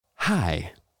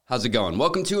Hi. How's it going?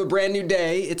 Welcome to a brand new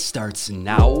day. It starts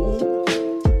now.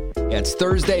 Yeah, it's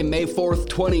Thursday, May 4th,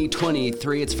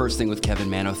 2023. It's First Thing with Kevin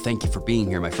Mano. Thank you for being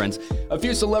here, my friends. A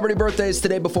few celebrity birthdays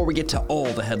today before we get to all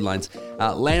the headlines.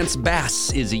 Lance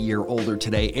Bass is a year older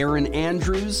today. Erin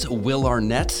Andrews, Will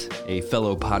Arnett, a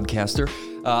fellow podcaster.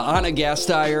 Anna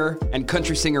Gasteyer, and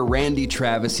country singer Randy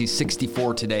Travis. He's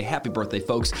 64 today. Happy birthday,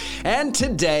 folks. And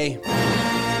today,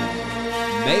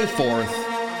 May 4th,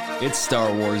 it's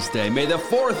Star Wars Day. May the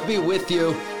 4th be with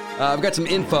you. I've got some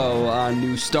info on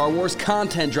new Star Wars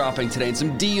content dropping today and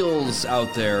some deals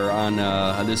out there on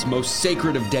this most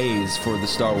sacred of days for the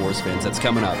Star Wars fans. That's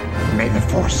coming up. May the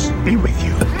Force be with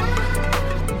you.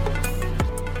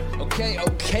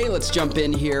 Okay, let's jump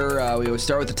in here. We always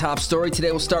start with the top story.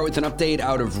 Today we'll start with an update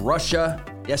out of Russia.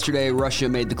 Yesterday, Russia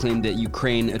made the claim that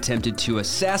Ukraine attempted to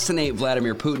assassinate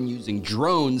Vladimir Putin using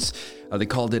drones. They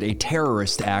called it a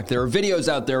terrorist act. There are videos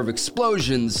out there of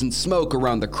explosions and smoke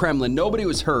around the Kremlin. Nobody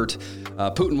was hurt.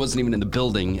 Putin wasn't even in the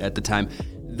building at the time.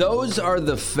 Those are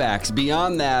the facts.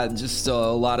 Beyond that, just a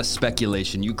lot of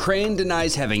speculation. Ukraine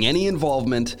denies having any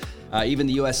involvement. Even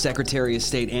the U.S. Secretary of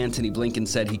State Antony Blinken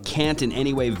said he can't in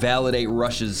any way validate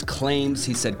Russia's claims.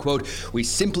 He said, quote, "We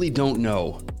simply don't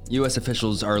know." U.S.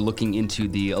 officials are looking into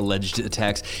the alleged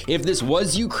attacks. If this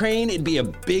was Ukraine, it'd be a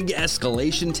big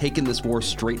escalation, taking this war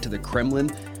straight to the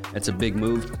Kremlin. That's a big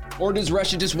move. Or does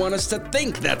Russia just want us to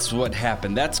think that's what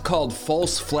happened? That's called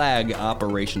false flag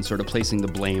operation, sort of placing the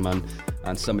blame on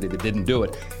somebody that didn't do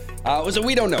it. So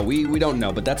we don't know. We don't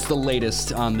know, but that's the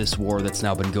latest on this war that's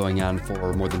now been going on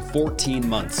for more than 14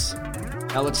 months.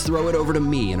 Now let's throw it over to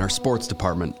me in our sports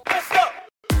department.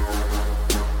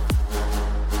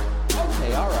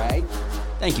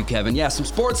 Thank you, Kevin. Yeah, some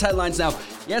sports headlines now.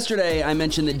 Yesterday, I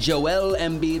mentioned that Joel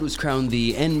Embiid was crowned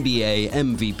the NBA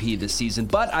MVP this season,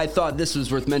 but I thought this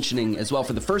was worth mentioning as well.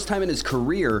 For the first time in his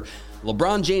career,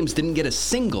 LeBron James didn't get a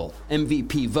single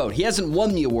MVP vote. He hasn't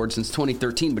won the award since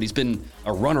 2013, but he's been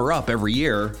a runner-up every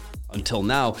year until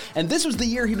now. And this was the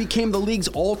year he became the league's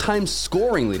all-time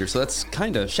scoring leader, so that's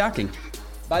kind of shocking.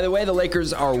 By the way, the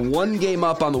Lakers are one game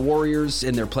up on the Warriors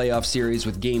in their playoff series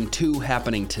with Game 2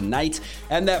 happening tonight.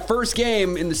 And that first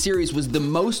game in the series was the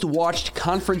most watched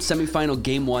conference semifinal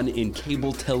Game 1 in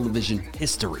cable television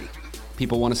history.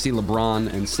 People want to see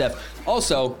LeBron and Steph.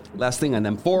 Also, last thing on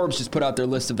them, Forbes just put out their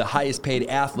list of the highest paid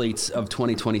athletes of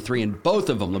 2023, and both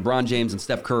of them, LeBron James and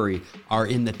Steph Curry, are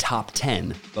in the top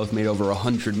 10. Both made over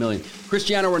 $100 million.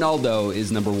 Cristiano Ronaldo is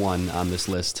number 1 on this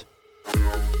list.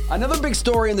 Another big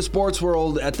story in the sports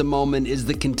world at the moment is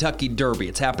the Kentucky Derby.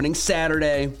 It's happening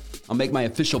Saturday. I'll make my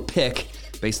official pick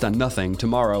based on nothing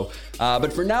tomorrow.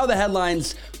 But for now, the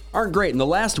headlines aren't great. In the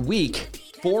last week,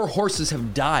 4 horses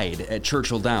have died at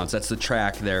Churchill Downs. That's the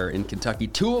track there in Kentucky.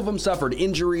 2 of them suffered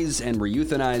injuries and were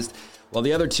euthanized, while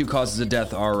the other 2 causes of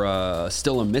death are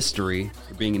still a mystery.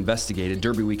 They're being investigated.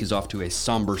 Derby week is off to a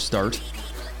somber start.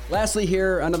 Lastly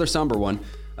here, another somber one.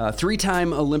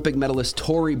 3-time Olympic medalist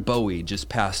Tori Bowie just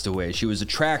passed away. She was a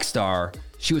track star.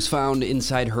 She was found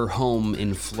inside her home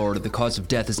in Florida. The cause of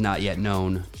death is not yet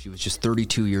known. She was just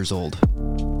 32 years old.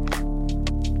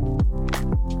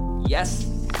 Yes.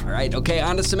 All right. Okay,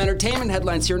 on to some entertainment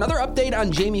headlines here. Another update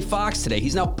on Jamie Foxx today.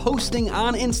 He's now posting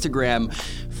on Instagram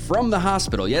from the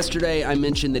hospital. Yesterday, I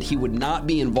mentioned that he would not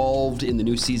be involved in the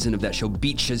new season of that show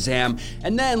Beat Shazam.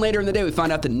 And then later in the day, we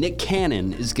found out that Nick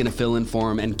Cannon is going to fill in for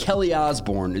him, and Kelly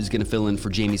Osbourne is going to fill in for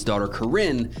Jamie's daughter,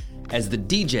 Corinne, as the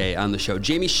DJ on the show.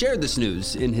 Jamie shared this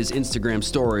news in his Instagram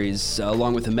stories,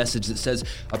 along with a message that says,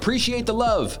 "Appreciate the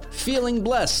love, feeling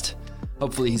blessed."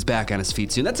 Hopefully he's back on his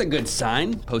feet soon. That's a good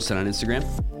sign, posted on Instagram.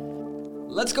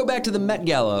 Let's go back to the Met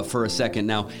Gala for a second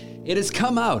now. It has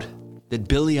come out that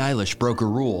Billie Eilish broke a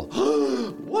rule.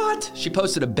 What? She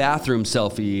posted a bathroom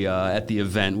selfie at the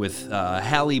event with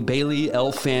Halle Bailey,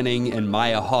 Elle Fanning, and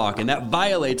Maya Hawke, and that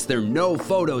violates their no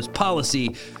photos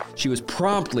policy. She was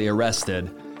promptly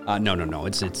arrested. No,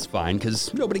 it's fine,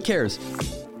 because nobody cares.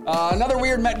 Another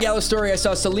weird Met Gala story I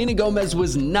saw, Selena Gomez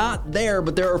was not there,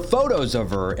 but there are photos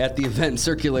of her at the event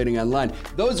circulating online.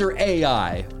 Those are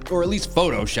AI, or at least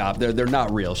Photoshop. They're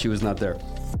not real. She was not there.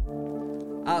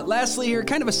 Lastly here,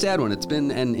 kind of a sad one. It's been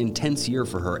an intense year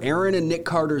for her. Aaron and Nick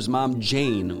Carter's mom,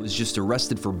 Jane, was just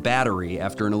arrested for battery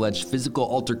after an alleged physical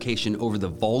altercation over the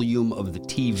volume of the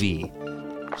TV.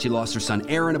 She lost her son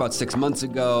Aaron about 6 months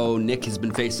ago. Nick has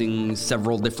been facing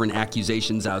several different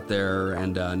accusations out there,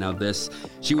 and now this.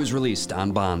 She was released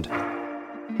on bond.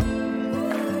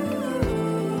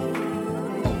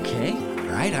 Okay,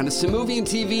 All right, on to some movie and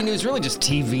TV news, really just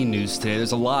TV news today.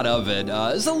 There's a lot of it.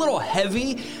 It's a little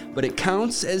heavy, but it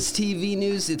counts as TV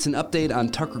news. It's an update on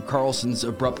Tucker Carlson's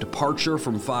abrupt departure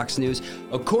from Fox News.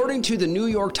 According to the New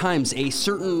York Times, a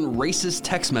certain racist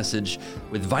text message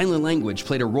with violent language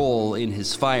played a role in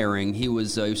his firing. He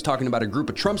was talking about a group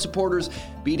of Trump supporters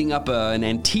beating up an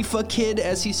Antifa kid,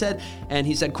 as he said, and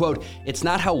he said, quote, "It's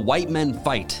not how white men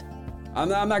fight." I'm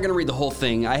not going to read the whole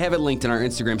thing. I have it linked in our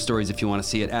Instagram stories if you want to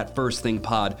see it, at First Thing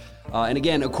Pod. And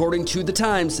again, according to the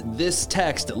Times, this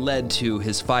text led to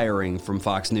his firing from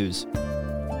Fox News.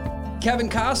 Kevin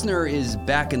Costner is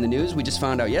back in the news. We just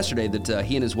found out yesterday that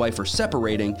he and his wife are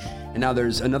separating, and now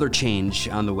there's another change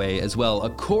on the way as well.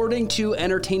 According to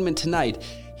Entertainment Tonight,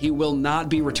 he will not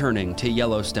be returning to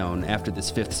Yellowstone after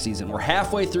this 5th season. We're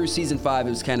halfway through season 5. It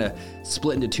was kind of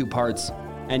split into 2 parts.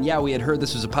 And yeah, we had heard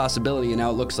this was a possibility, and now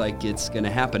it looks like it's going to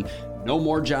happen. No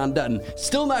more John Dutton.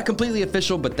 Still not completely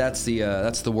official, but that's the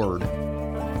word.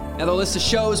 Now, the list of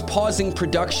shows pausing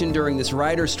production during this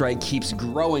writer's strike keeps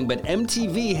growing, but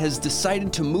MTV has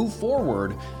decided to move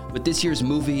forward with this year's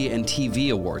Movie and TV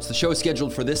Awards. The show is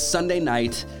scheduled for this Sunday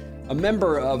night. A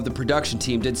member of the production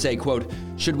team did say, quote,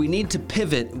 "Should we need to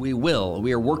pivot, we will.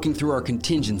 We are working through our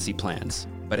contingency plans."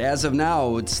 But as of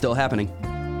now, it's still happening.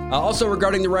 Also,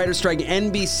 regarding the writer's strike,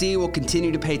 NBC will continue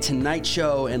to pay Tonight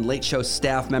Show and Late Show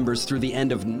staff members through the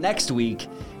end of next week,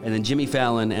 and then Jimmy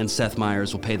Fallon and Seth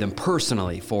Meyers will pay them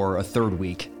personally for a 3rd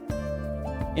week.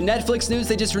 In Netflix news,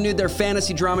 they just renewed their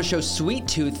fantasy drama show Sweet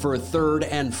Tooth for a 3rd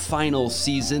and final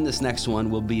season. This next one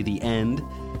will be the end.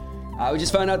 We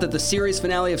just found out that the series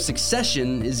finale of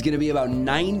Succession is going to be about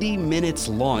 90 minutes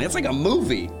long. It's like a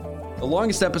movie. The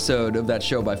longest episode of that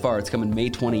show by far. It's coming May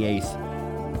 28th.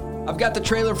 I've got the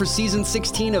trailer for season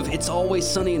 16 of It's Always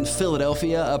Sunny in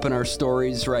Philadelphia up in our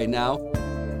stories right now.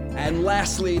 And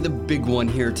lastly, the big one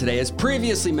here today, as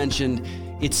previously mentioned,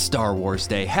 it's Star Wars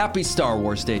Day. Happy Star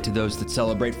Wars Day to those that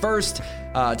celebrate. First,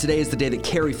 today is the day that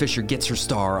Carrie Fisher gets her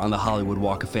star on the Hollywood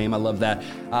Walk of Fame. I love that.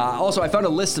 Also, I found a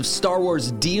list of Star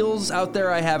Wars deals out there.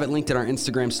 I have it linked in our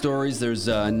Instagram stories. There's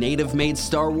native-made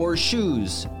Star Wars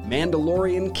shoes,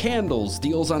 Mandalorian candles,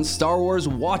 deals on Star Wars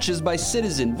watches by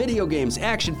Citizen, video games,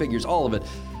 action figures, all of it.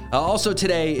 Also,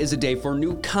 today is a day for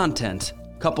new content.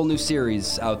 Couple new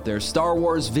series out there. Star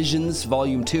Wars Visions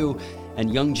Volume 2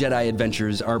 and Young Jedi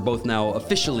Adventures are both now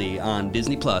officially on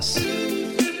Disney+.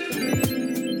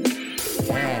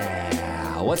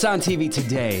 What's on TV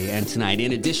today and tonight?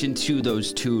 In addition to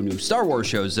those 2 new Star Wars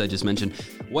shows I just mentioned,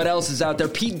 what else is out there?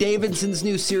 Pete Davidson's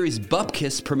new series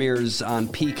Bupkis premieres on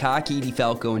Peacock. Edie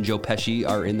Falco and Joe Pesci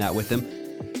are in that with him.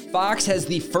 Fox has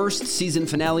the 1st season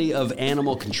finale of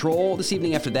Animal Control this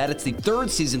evening. After that, it's the 3rd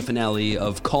season finale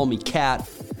of Call Me Kat.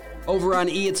 Over on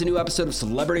E, it's a new episode of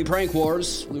Celebrity Prank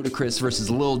Wars, Ludacris versus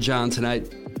Lil Jon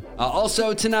tonight.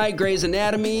 Also tonight, Grey's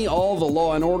Anatomy, all the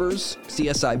Law and Orders,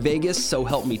 CSI Vegas, So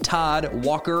Help Me Todd,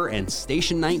 Walker, and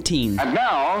Station 19. And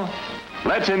now,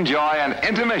 let's enjoy an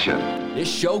intermission.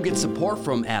 This show gets support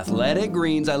from Athletic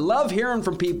Greens. I love hearing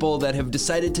from people that have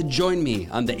decided to join me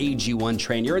on the AG1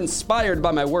 train. You're inspired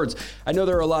by my words. I know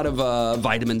there are a lot of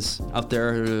vitamins out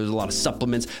there. There's a lot of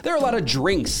supplements. There are a lot of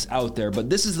drinks out there,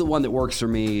 but this is the one that works for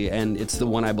me, and it's the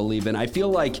one I believe in. I feel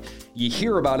like you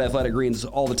hear about Athletic Greens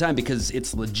all the time because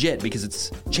it's legit, because it's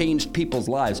changed people's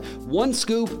lives. 1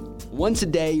 scoop, once a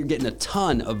day, you're getting a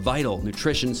ton of vital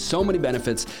nutrition, so many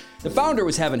benefits. The founder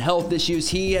was having health issues.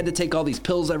 He had to take all these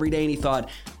pills every day, and he thought,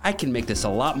 I can make this a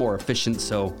lot more efficient.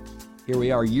 So here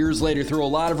we are, years later, through a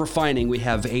lot of refining, we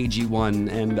have AG1,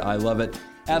 and I love it.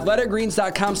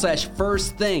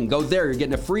 athleticgreens.com/firstthing. Go there. You're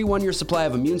getting a free 1-year supply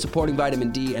of immune-supporting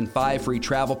vitamin D and 5 free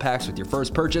travel packs with your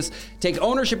first purchase. Take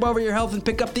ownership over your health and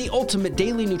pick up the ultimate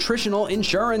daily nutritional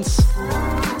insurance.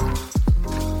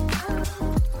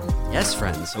 Yes,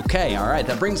 friends. Okay, all right.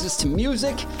 That brings us to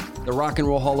music. The Rock and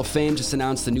Roll Hall of Fame just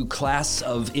announced the new class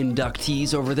of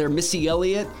inductees over there. Missy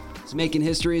Elliott is making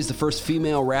history as the first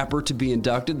female rapper to be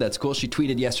inducted. That's cool. She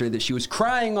tweeted yesterday that she was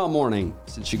crying all morning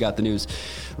since she got the news.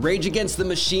 Rage Against the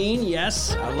Machine,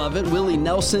 yes, I love it. Willie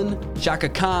Nelson, Chaka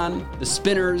Khan, The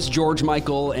Spinners, George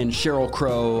Michael, and Sheryl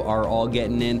Crow are all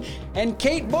getting in. And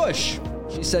Kate Bush,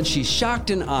 she said she's shocked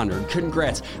and honored.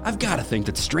 Congrats. I've got to think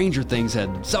that Stranger Things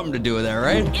had something to do with that,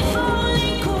 right? If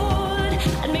only could,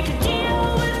 I'd make a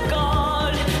deal with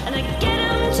God, and I'd get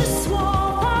him to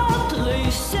swap our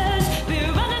places. Be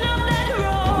running up that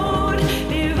road,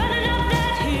 be running up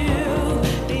that hill,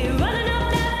 be running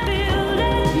up that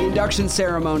building. The induction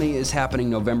ceremony is happening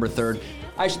November 3rd.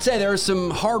 I should say there are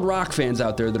some hard rock fans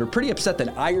out there that are pretty upset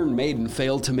that Iron Maiden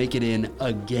failed to make it in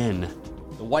again.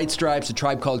 The White Stripes, A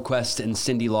Tribe Called Quest, and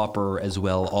Cyndi Lauper as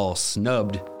well, all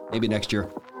snubbed. Maybe next year.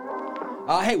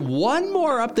 Hey, one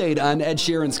more update on Ed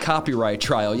Sheeran's copyright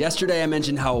trial. Yesterday I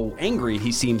mentioned how angry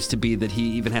he seems to be that he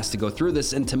even has to go through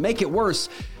this, and to make it worse,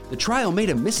 the trial made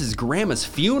him miss his grandma's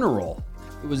funeral.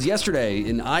 It was yesterday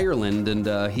in Ireland,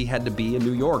 and he had to be in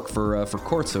New York for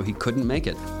court, so he couldn't make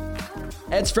it.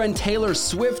 Ed's friend Taylor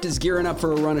Swift is gearing up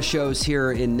for a run of shows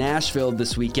here in Nashville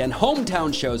this weekend.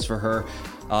 Hometown shows for her.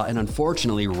 And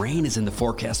unfortunately, rain is in the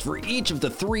forecast for each of the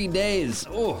 3 days.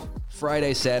 Oh,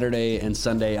 Friday, Saturday, and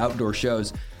Sunday outdoor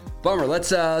shows. Bummer.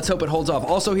 Let's hope it holds off.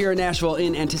 Also here in Nashville,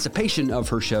 in anticipation of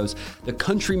her shows, the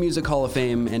Country Music Hall of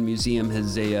Fame and Museum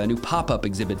has a new pop-up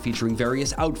exhibit featuring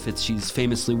various outfits she's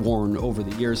famously worn over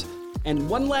the years. And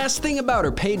one last thing about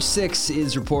her, Page Six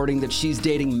is reporting that she's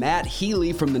dating Matt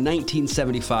Healy from the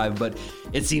 1975, but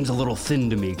it seems a little thin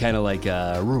to me, kind of like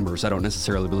rumors. I don't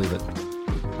necessarily believe it.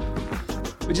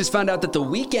 We just found out that The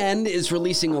Weeknd is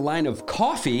releasing a line of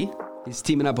coffee. He's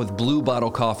teaming up with Blue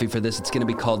Bottle Coffee for this. It's going to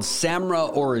be called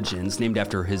Samra Origins, named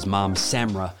after his mom,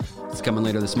 Samra. It's coming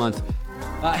later this month.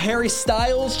 Harry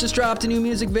Styles just dropped a new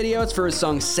music video. It's for his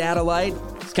song Satellite.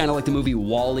 It's kind of like the movie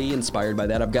WALL-E, inspired by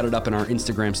that. I've got it up in our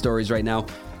Instagram stories right now.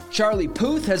 Charlie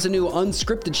Puth has a new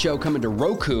unscripted show coming to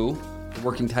Roku. The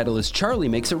working title is Charlie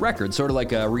Makes a Record, sort of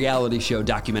like a reality show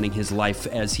documenting his life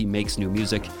as he makes new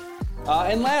music.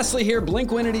 And lastly here,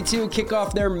 Blink-182 kick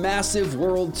off their massive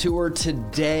world tour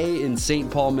today in St.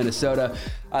 Paul, Minnesota.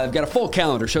 They've got a full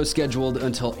calendar, show scheduled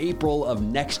until April of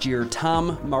next year.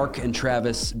 Tom, Mark, and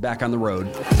Travis back on the road.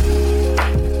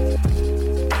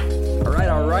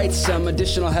 All right, some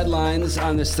additional headlines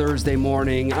on this Thursday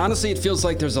morning. Honestly, it feels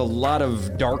like there's a lot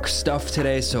of dark stuff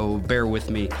today, so bear with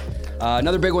me.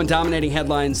 Another big one dominating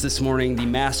headlines this morning, the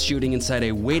mass shooting inside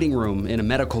a waiting room in a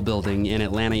medical building in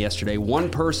Atlanta yesterday. One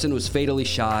person was fatally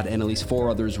shot and at least 4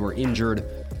 others were injured.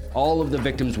 All of the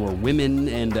victims were women,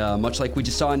 and much like we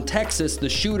just saw in Texas, the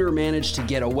shooter managed to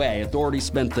get away. Authorities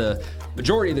spent the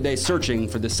majority of the day searching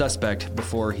for the suspect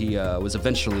before he was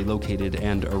eventually located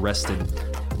and arrested.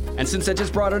 And since I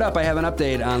just brought it up, I have an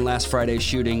update on last Friday's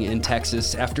shooting in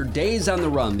Texas. After days on the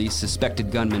run, the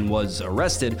suspected gunman was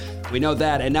arrested. We know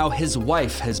that, and now his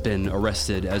wife has been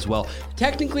arrested as well.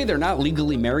 Technically, they're not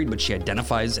legally married, but she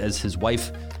identifies as his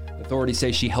wife. Authorities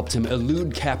say she helped him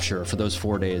elude capture for those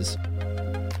 4 days.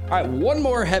 All right, one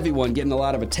more heavy one getting a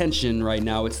lot of attention right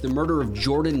now. It's the murder of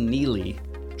Jordan Neely.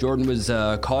 Jordan was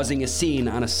causing a scene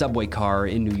on a subway car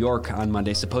in New York on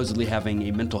Monday, supposedly having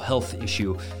a mental health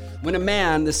issue. When a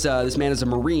man, this man is a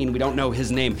Marine, we don't know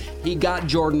his name, he got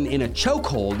Jordan in a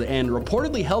chokehold and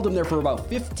reportedly held him there for about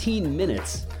 15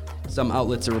 minutes. Some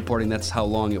outlets are reporting that's how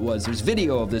long it was. There's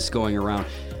video of this going around.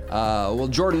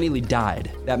 Jordan Neely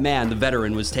died. That man, the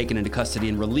veteran, was taken into custody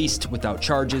and released without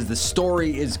charges. The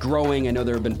story is growing. I know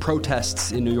there have been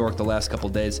protests in New York the last couple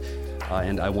days,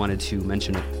 and I wanted to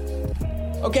mention it.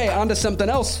 Okay, on to something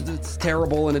else that's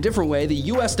terrible in a different way. The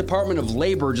U.S. Department of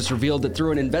Labor just revealed that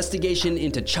through an investigation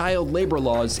into child labor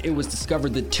laws, it was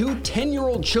discovered that 2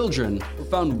 10-year-old children were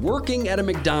found working at a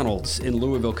McDonald's in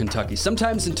Louisville, Kentucky,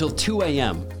 sometimes until 2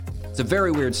 a.m. It's a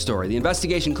very weird story. The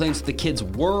investigation claims that the kids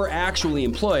were actually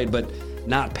employed, but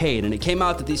not paid. And it came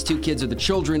out that these 2 kids are the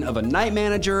children of a night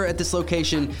manager at this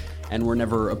location and were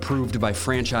never approved by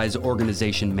franchise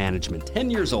organization management. 10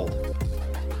 years old.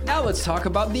 Now let's talk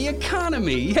about the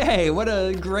economy. Yay, what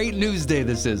a great news day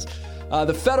this is.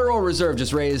 The Federal Reserve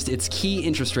just raised its key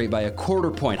interest rate by a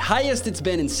 1/4 point, highest it's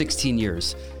been in 16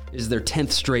 years. This is their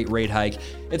 10th straight rate hike.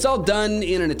 It's all done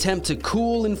in an attempt to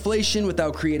cool inflation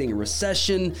without creating a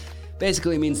recession.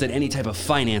 Basically, it means that any type of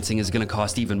financing is going to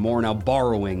cost even more. Now,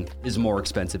 borrowing is more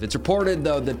expensive. It's reported,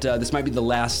 though, that this might be the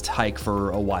last hike for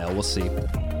a while. We'll see.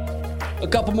 A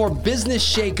couple more business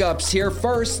shakeups here.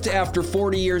 First, after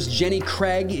 40 years, Jenny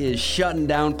Craig is shutting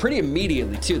down pretty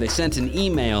immediately, too. They sent an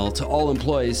email to all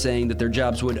employees saying that their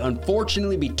jobs would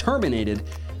unfortunately be terminated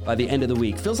by the end of the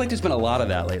week. Feels like there's been a lot of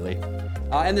that lately.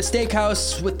 And the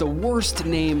steakhouse with the worst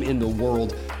name in the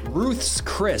world, Ruth's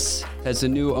Chris, has a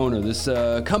new owner. This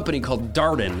company called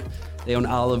Darden. They own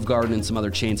Olive Garden and some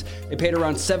other chains. They paid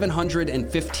around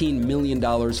 $715 million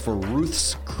for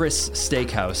Ruth's Chris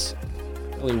Steakhouse.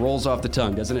 Really rolls off the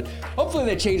tongue, doesn't it? Hopefully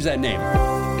they change that name.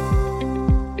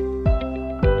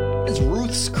 What does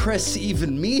Ruth's Chris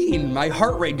even mean? My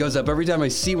heart rate goes up every time I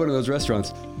see one of those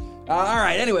restaurants. All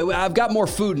right, anyway, I've got more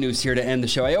food news here to end the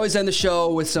show. I always end the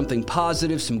show with something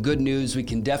positive, some good news. We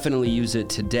can definitely use it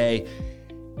today.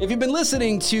 If you've been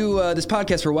listening to this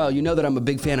podcast for a while, you know that I'm a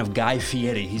big fan of Guy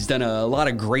Fieri. He's done a lot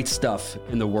of great stuff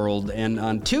in the world. And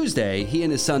on Tuesday, he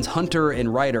and his sons Hunter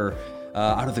and Ryder,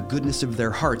 out of the goodness of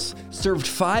their hearts, served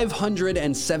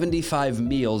 575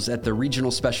 meals at the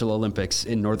Regional Special Olympics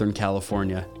in Northern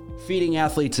California. feeding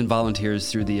athletes and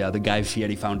volunteers through the Guy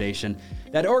Fieri Foundation.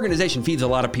 That organization feeds a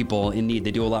lot of people in need.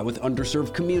 They do a lot with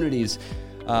underserved communities.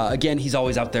 Again, he's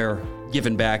always out there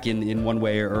giving back in one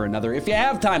way or another. If you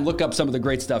have time, look up some of the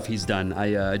great stuff he's done.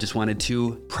 I just wanted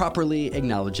to properly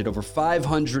acknowledge it. Over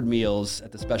 500 meals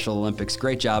at the Special Olympics.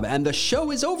 Great job. And the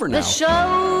show is over now. The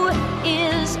show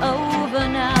is over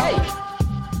now.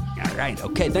 All right.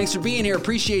 Okay. Thanks for being here.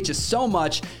 Appreciate you so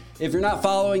much. If you're not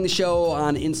following the show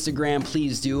on Instagram,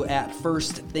 please do at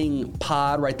First Thing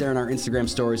Pod right there in our Instagram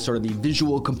stories, sort of the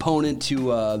visual component to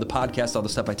the podcast, all the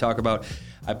stuff I talk about,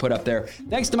 I put up there.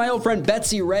 Thanks to my old friend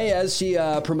Betsy Reyes. She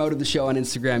promoted the show on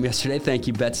Instagram yesterday. Thank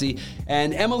you, Betsy.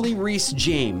 And Emily Reese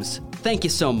James. Thank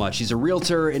you so much. She's a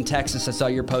realtor in Texas. I saw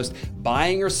your post.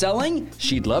 Buying or selling?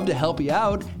 She'd love to help you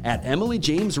out at Emily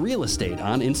James Real Estate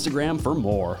on Instagram for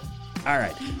more. All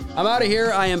right, I'm out of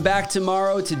here. I am back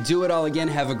tomorrow to do it all again.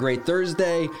 Have a great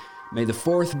Thursday. May the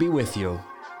 4th be with you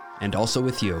and also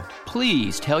with you.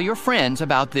 Please tell your friends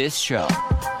about this show.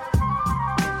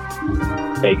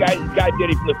 Hey guys, it's Guy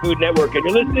Fieri from the Food Network, and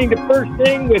you're listening to First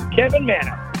Thing with Kevin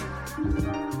Manna.